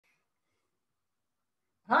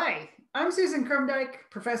Hi, I'm Susan Krumdieck,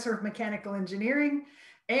 professor of mechanical engineering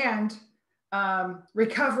and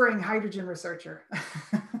recovering hydrogen researcher.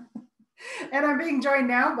 And I'm being joined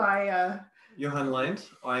now by Johann.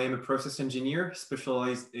 I am a process engineer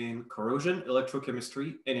specialized in corrosion,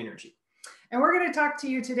 electrochemistry, and energy. And we're going to talk to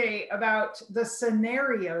you today about the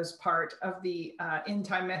scenarios part of the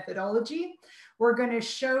InTIME methodology. We're going to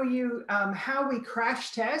show you how we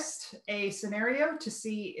crash test a scenario to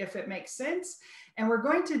see if it makes sense. And we're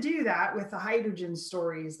going to do that with the hydrogen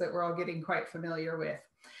stories that we're all getting quite familiar with.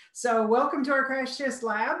 So welcome to our crash test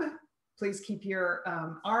lab. Please keep your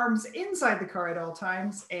arms inside the car at all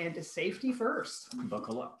times and safety first.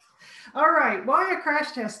 Buckle up. All right, why a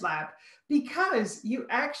crash test lab? Because you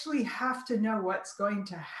actually have to know what's going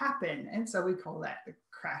to happen. And so we call that the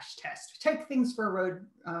crash test. Take things for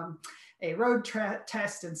a road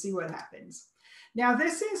test and see what happens. Now,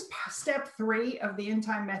 this is step 3 of the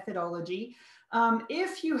InTIME methodology.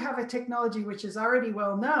 If you have a technology which is already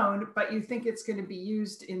well known, but you think it's going to be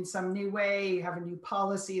used in some new way, you have a new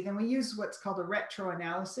policy, then we use what's called a retro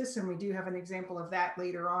analysis. And we do have an example of that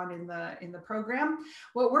later on in the program.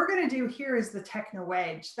 What we're going to do here is the techno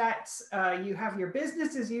wedge. That's you have your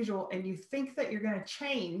business as usual, and you think that you're going to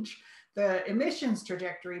change the emissions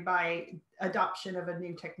trajectory by adoption of a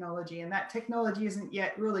new technology. And that technology isn't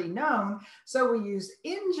yet really known. So we use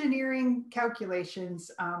engineering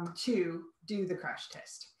calculations to do the crash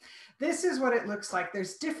test. This is what it looks like.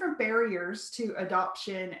 There's different barriers to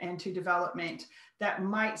adoption and to development that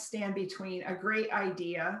might stand between a great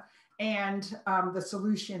idea and the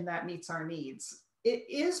solution that meets our needs. It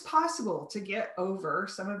is possible to get over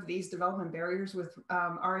some of these development barriers with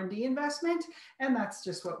R&D investment, and that's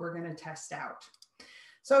just what we're going to test out.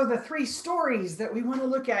 So the 3 stories that we want to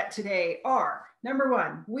look at today are, number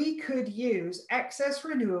 1, we could use excess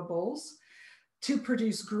renewables to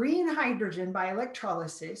produce green hydrogen by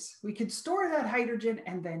electrolysis. We could store that hydrogen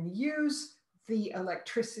and then use the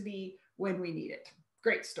electricity when we need it.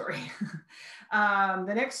 Great story.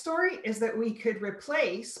 The next story is that we could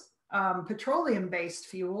replace petroleum-based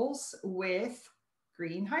fuels with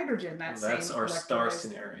green hydrogen. That's our star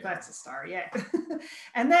scenario. That's a star, yeah.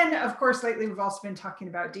 And then, of course, lately we've also been talking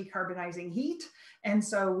about decarbonizing heat. And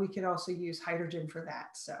so we could also use hydrogen for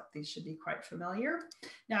that. So these should be quite familiar.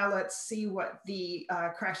 Now let's see what the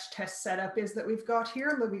crash test setup is that we've got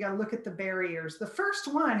here. We got to look at the barriers. The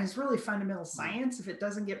first one is really fundamental science. If it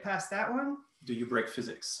doesn't get past that one, do you break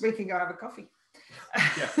physics? We can go have a coffee.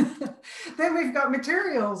 Yeah. Then we've got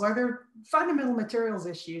materials. Are there fundamental materials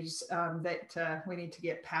issues that we need to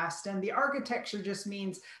get past? And the architecture just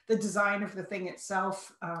means the design of the thing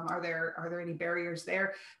itself. Are there any barriers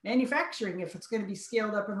there? Manufacturing, if it's going to be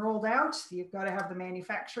scaled up and rolled out, you've got to have the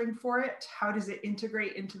manufacturing for it. How does it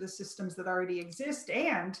integrate into the systems that already exist?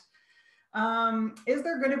 And is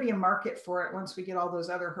there going to be a market for it once we get all those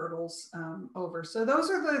other hurdles over? So those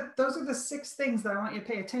are the 6 things that I want you to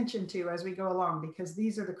pay attention to as we go along, because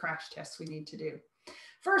these are the crash tests we need to do.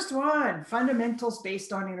 First one, fundamentals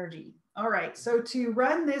based on energy. All right, so to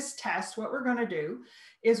run this test, what we're going to do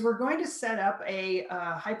is we're going to set up a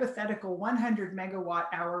hypothetical 100 megawatt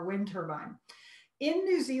hour wind turbine. In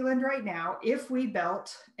New Zealand right now, if we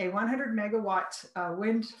built a 100 megawatt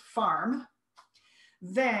wind farm,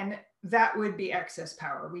 then that would be excess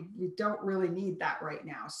power. We don't really need that right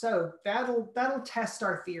now. So that'll test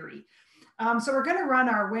our theory. So we're going to run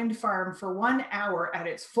our wind farm for 1 hour at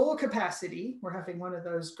its full capacity. We're having one of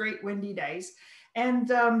those great windy days. And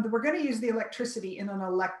we're going to use the electricity in an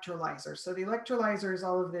electrolyzer. So the electrolyzer is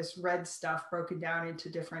all of this red stuff broken down into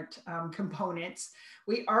different components.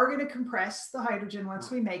 We are going to compress the hydrogen once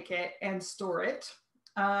we make it and store it.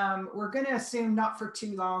 We're going to assume not for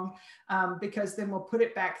too long because then we'll put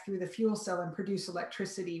it back through the fuel cell and produce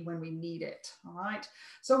electricity when we need it. All right.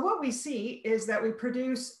 So what we see is that we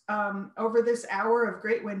produce over this hour of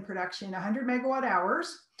great wind production, 100 megawatt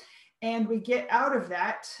hours, and we get out of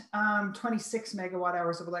that 26 megawatt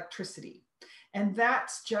hours of electricity. And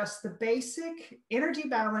that's just the basic energy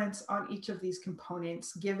balance on each of these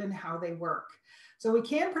components given how they work. So we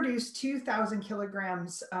can produce 2,000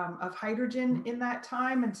 kilograms of hydrogen in that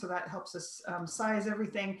time. And so that helps us size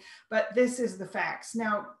everything. But this is the facts.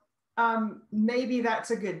 Now, maybe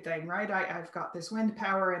that's a good thing, right? I've got this wind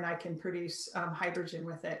power and I can produce hydrogen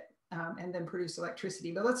with it and then produce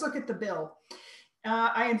electricity. But let's look at the bill.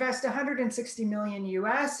 I invest 160 million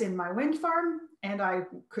US in my wind farm, and I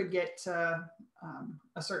could get a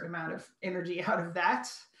certain amount of energy out of that.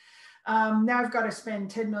 Now I've got to spend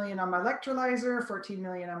 10 million on my electrolyzer, 14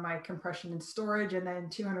 million on my compression and storage, and then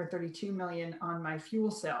 232 million on my fuel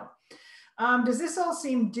cell. Does this all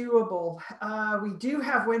seem doable? We do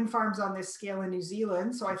have wind farms on this scale in New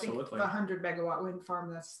Zealand, so I think the 100 megawatt wind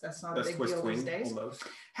farm, that's not a big deal these days. Almost.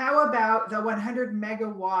 How about the 100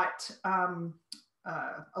 megawatt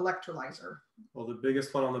electrolyzer? Well, the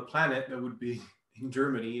biggest one on the planet that would be in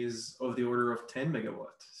Germany is of the order of 10 megawatt.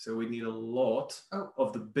 So we need a lot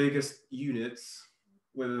of the biggest units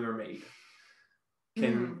where they're made.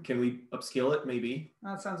 Can we upscale it? Maybe.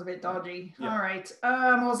 That sounds a bit dodgy. Yeah. All right.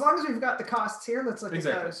 Well, as long as we've got the costs here, let's look at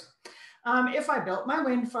those. If I built my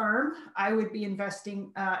wind farm, I would be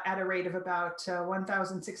investing at a rate of about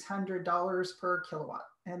 $1,600 per kilowatt.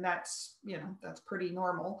 And that's, that's pretty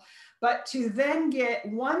normal. But to then get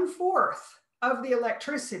 1/4 of the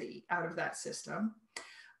electricity out of that system,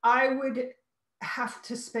 I would have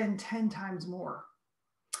to spend 10 times more.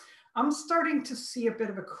 I'm starting to see a bit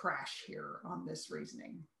of a crash here on this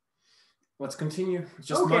reasoning. Let's continue. It's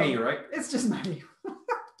just money, right? It's just money.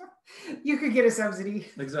 You could get a subsidy.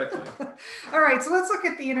 Exactly. All right, so let's look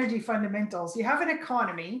at the energy fundamentals. You have an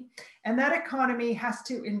economy, and that economy has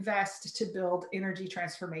to invest to build energy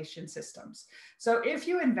transformation systems. So if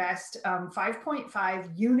you invest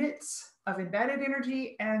 5.5 units of embedded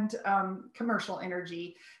energy and commercial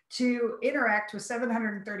energy to interact with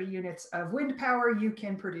 730 units of wind power, you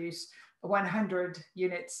can produce 100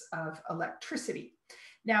 units of electricity.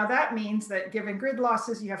 Now that means that given grid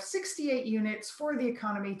losses, you have 68 units for the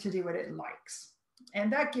economy to do what it likes.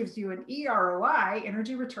 And that gives you an EROI,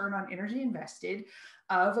 energy return on energy invested,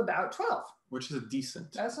 of about 12. Which is a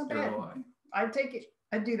decent That's not bad. ROI. I'd take it.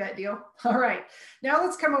 I'd do that deal. All right. Now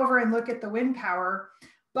let's come over and look at the wind power.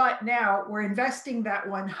 But now we're investing that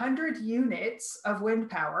 100 units of wind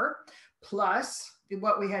power plus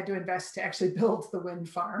what we had to invest to actually build the wind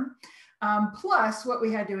farm, plus what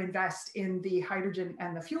we had to invest in the hydrogen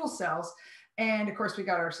and the fuel cells. And of course, we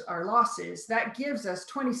got our losses. That gives us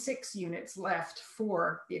 26 units left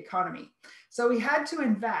for the economy. So we had to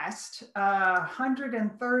invest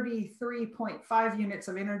 133.5 units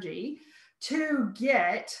of energy to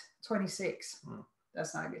get 26.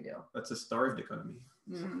 That's not a good deal. That's a starved economy.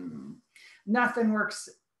 Nothing works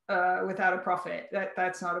without a profit.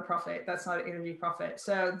 That's not a profit. That's not an energy profit.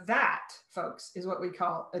 So that, folks, is what we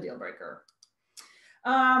call a deal breaker.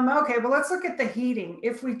 Okay, well, let's look at the heating.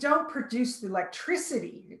 If we don't produce the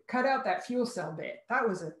electricity, cut out that fuel cell bit. That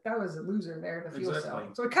was a loser there, the fuel cell.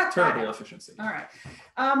 So we cut that out. Efficiency. All right.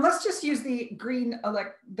 Let's just use the green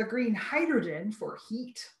hydrogen for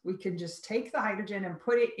heat. We can just take the hydrogen and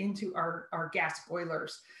put it into our gas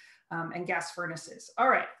boilers and gas furnaces. All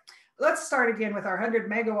right. Let's start again with our 100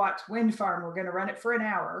 megawatt wind farm. We're going to run it for an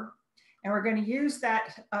hour. And we're going to use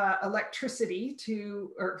that electricity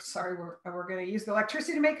we're going to use the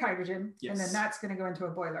electricity to make hydrogen. Yes. And then that's going to go into a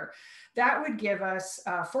boiler. That would give us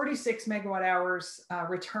 46 megawatt hours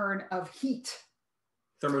return of heat.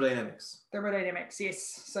 Thermodynamics. Thermodynamics,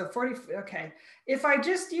 yes. So 40, okay. If I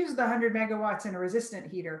just use the 100 megawatts in a resistant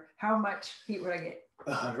heater, how much heat would I get?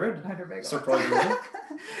 100 megawatts. Surprisingly.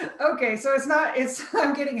 Okay, so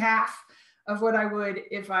I'm getting half of what I would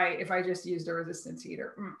if I just used a resistance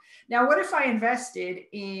heater. Now, what if I invested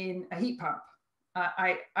in a heat pump?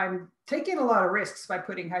 I'm taking a lot of risks by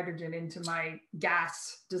putting hydrogen into my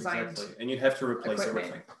gas designed. Exactly, and you'd have to replace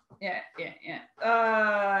everything. Yeah.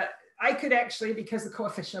 I could actually, because the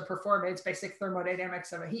coefficient of performance, basic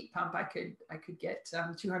thermodynamics of a heat pump, I could get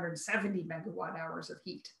 270 megawatt hours of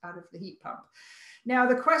heat out of the heat pump. Now,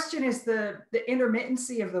 the question is the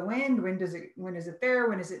intermittency of the wind. When is it there?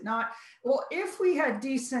 When is it not? Well, if we had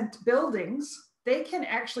decent buildings, they can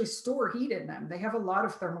actually store heat in them. They have a lot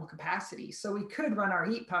of thermal capacity. So we could run our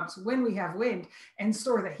heat pumps when we have wind and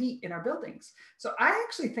store the heat in our buildings. So I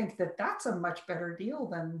actually think that that's a much better deal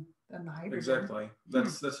than the hydrogen. Exactly.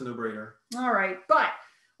 That's a no-brainer. All right. But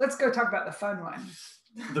let's go talk about the fun one.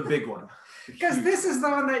 The big one. Because this is the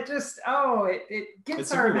one that just, it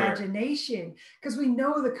gets our imagination. Because we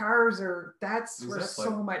know the cars that's where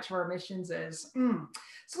so much of our emissions is.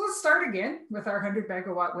 So let's start again with our 100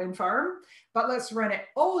 megawatt wind farm, but let's run it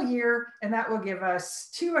all year, and that will give us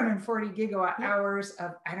 240 gigawatt hours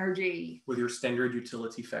of energy. With your standard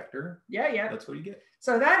utility factor. Yeah. That's what you get.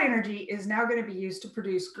 So that energy is now going to be used to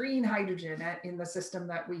produce green hydrogen in the system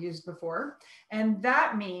that we used before. And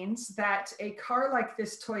that means that a car like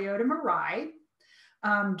this Toyota Mirai,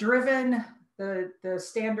 driven the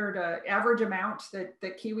standard average amount that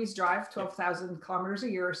Kiwis drive, 12,000 kilometers a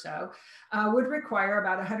year or so, would require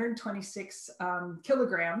about 126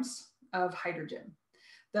 kilograms of hydrogen.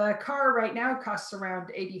 The car right now costs around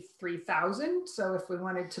 83,000. So if we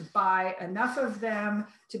wanted to buy enough of them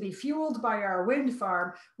to be fueled by our wind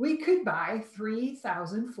farm, we could buy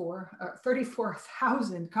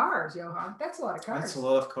 34,000 cars, Johann. That's a lot of cars. That's a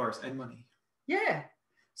lot of cars and money. Yeah.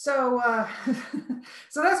 So,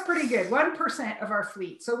 so that's pretty good. 1% of our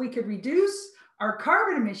fleet. So we could reduce our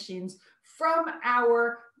carbon emissions from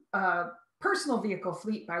our personal vehicle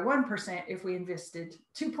fleet by 1% if we invested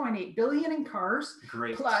 2.8 billion in cars.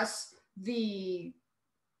 Great. Plus the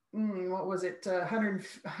what was it,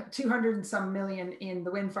 200 and some million in the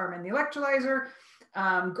wind farm and the electrolyzer.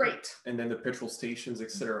 Great. And then the petrol stations,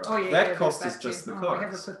 etc. Oh yeah, that cost is just the cars. I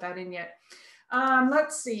haven't put that in yet.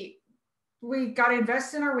 Let's see. We got to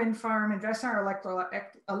invest in our wind farm, invest in our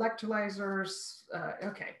electrolyzers.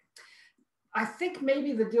 Okay. I think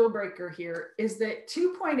maybe the deal breaker here is that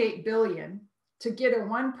 2.8 billion to get a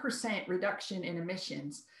 1% reduction in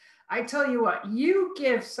emissions. I tell you what, you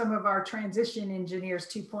give some of our transition engineers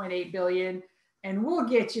 2.8 billion and we'll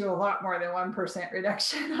get you a lot more than 1%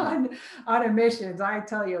 reduction on emissions. I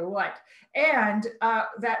tell you what. And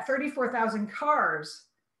that 34,000 cars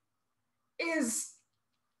is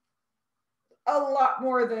a lot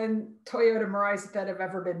more than Toyota Mirais that have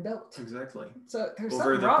ever been built. Exactly. So there's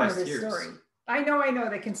something wrong with this story. I know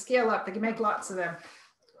they can scale up, they can make lots of them.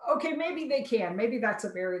 Okay, maybe they can. Maybe that's a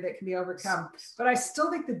barrier that can be overcome. But I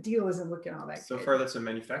still think the deal isn't looking all that good. So far, that's a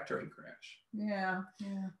manufacturing crash. Yeah.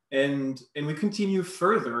 And we continue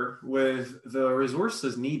further with the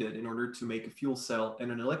resources needed in order to make a fuel cell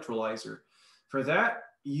and an electrolyzer. For that,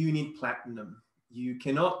 you need platinum. You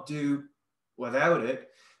cannot do without it.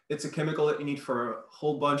 It's a chemical that you need for a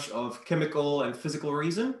whole bunch of chemical and physical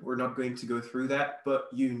reason. We're not going to go through that, but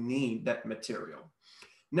you need that material.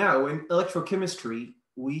 Now, in electrochemistry,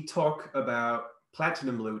 we talk about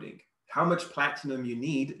platinum loading, how much platinum you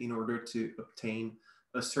need in order to obtain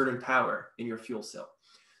a certain power in your fuel cell.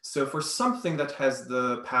 So for something that has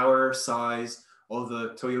the power size of the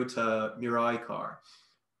Toyota Mirai car,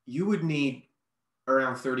 you would need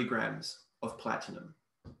around 30 grams of platinum.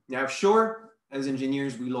 Now, sure, as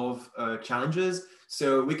engineers, we love challenges,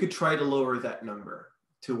 so we could try to lower that number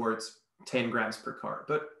towards 10 grams per car.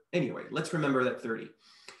 But anyway, let's remember that 30.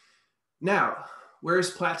 Now, where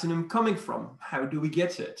is platinum coming from? How do we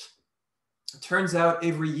get it? It turns out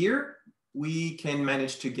every year we can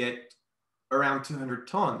manage to get around 200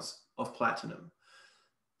 tons of platinum.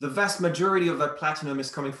 The vast majority of that platinum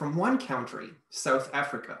is coming from one country, South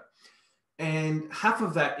Africa. And half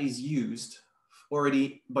of that is used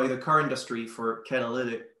already by the car industry for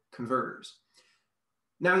catalytic converters.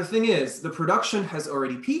 Now, the thing is, the production has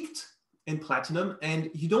already peaked in platinum,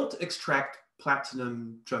 and you don't extract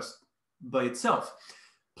platinum just by itself.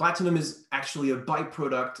 Platinum is actually a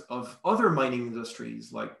byproduct of other mining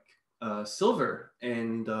industries like silver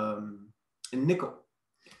and nickel.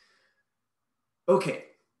 Okay,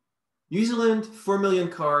 New Zealand, 4 million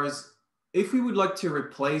cars. If we would like to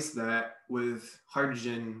replace that with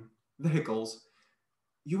hydrogen vehicles,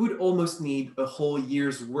 you would almost need a whole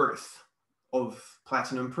year's worth of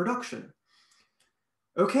platinum production.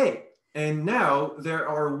 Okay, and now there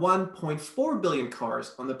are 1.4 billion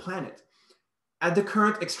cars on the planet. At the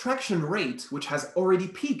current extraction rate, which has already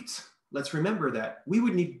peaked, let's remember that, we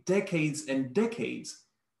would need decades and decades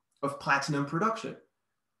of platinum production.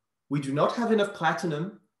 We do not have enough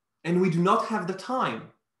platinum, and we do not have the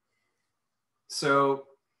time. So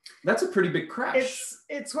that's a pretty big crash.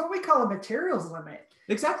 It's what we call a materials limit.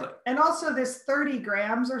 Exactly. And also this 30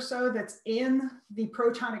 grams or so that's in the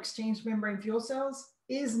proton exchange membrane fuel cells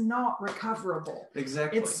is not recoverable.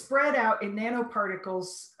 Exactly. It's spread out in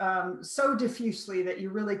nanoparticles so diffusely that you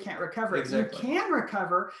really can't recover it. Exactly. You can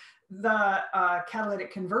recover the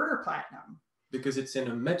catalytic converter platinum. Because it's in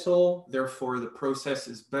a metal, therefore the process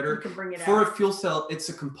is better. You can bring it For out. a fuel cell, it's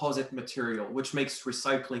a composite material, which makes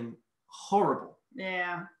recycling horrible.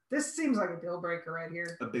 Yeah, this seems like a deal breaker right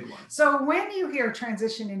here. A big one. So when you hear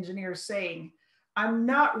transition engineers saying, I'm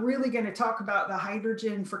not really going to talk about the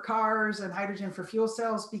hydrogen for cars and hydrogen for fuel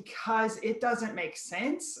cells because it doesn't make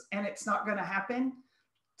sense and it's not going to happen,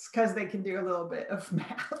 it's because they can do a little bit of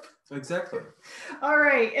math. Exactly. All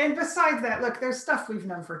right. And besides that, look, there's stuff we've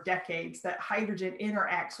known for decades that hydrogen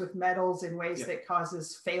interacts with metals in ways that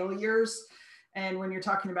causes failures. And when you're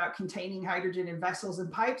talking about containing hydrogen in vessels and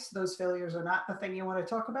pipes, those failures are not the thing you want to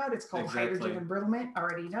talk about. It's called hydrogen embrittlement,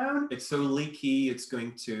 already known. It's so leaky, it's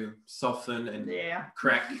going to soften and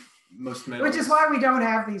crack. most metals. Which is why we don't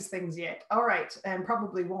have these things yet. All right, and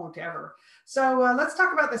probably won't ever. So let's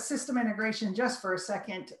talk about the system integration just for a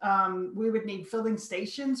second. We would need filling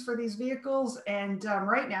stations for these vehicles. And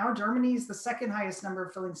right now, Germany is the second highest number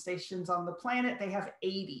of filling stations on the planet. They have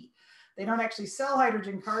 80. They don't actually sell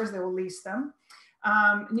hydrogen cars, they will lease them.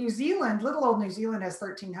 New Zealand, little old New Zealand has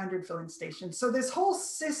 1,300 filling stations. So this whole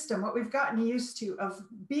system, what we've gotten used to of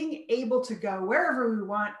being able to go wherever we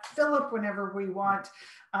want, fill up whenever we want,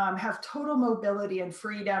 have total mobility and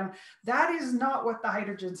freedom, that is not what the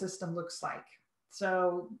hydrogen system looks like.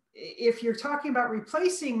 So if you're talking about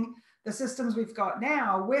replacing the systems we've got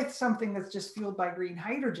now with something that's just fueled by green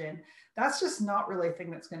hydrogen, that's just not really a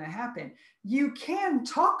thing that's going to happen. You can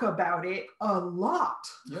talk about it a lot.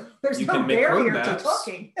 Yeah. There's no barrier to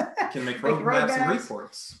talking. You can make roadmaps and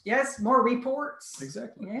reports. Yes, more reports.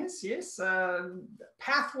 Exactly. Yes, yes.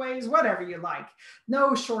 Pathways, whatever you like.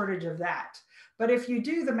 No shortage of that. But if you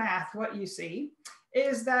do the math, what you see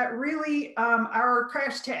is that really our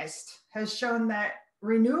crash test has shown that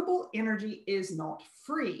renewable energy is not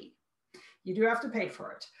free. You do have to pay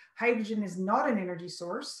for it. Hydrogen is not an energy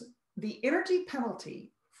source. The energy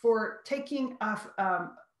penalty for taking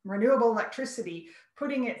renewable electricity,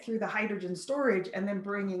 putting it through the hydrogen storage, and then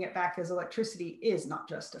bringing it back as electricity is not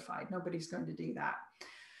justified. Nobody's going to do that.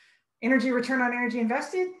 Energy return on energy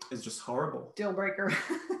invested? It's just horrible. Deal breaker.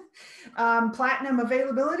 Platinum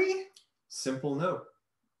availability? Simple no.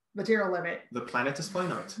 Material limit. The planet is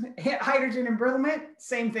finite. Hydrogen embrittlement,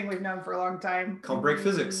 same thing we've known for a long time. Can't break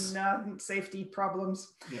physics. No safety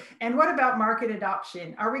problems. Yep. And what about market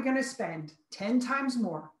adoption? Are we going to spend 10 times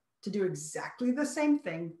more to do exactly the same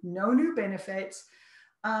thing, no new benefits,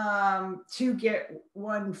 to get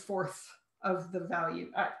 1/4 of the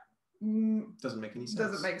value? Doesn't make any sense.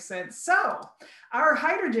 Doesn't make sense. So our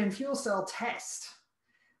hydrogen fuel cell test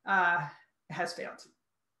has failed.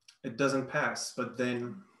 It doesn't pass, but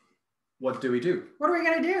then what do we do? What are we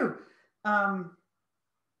going to do?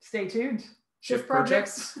 Stay tuned. Shift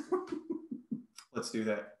projects. Let's do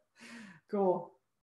that. Cool.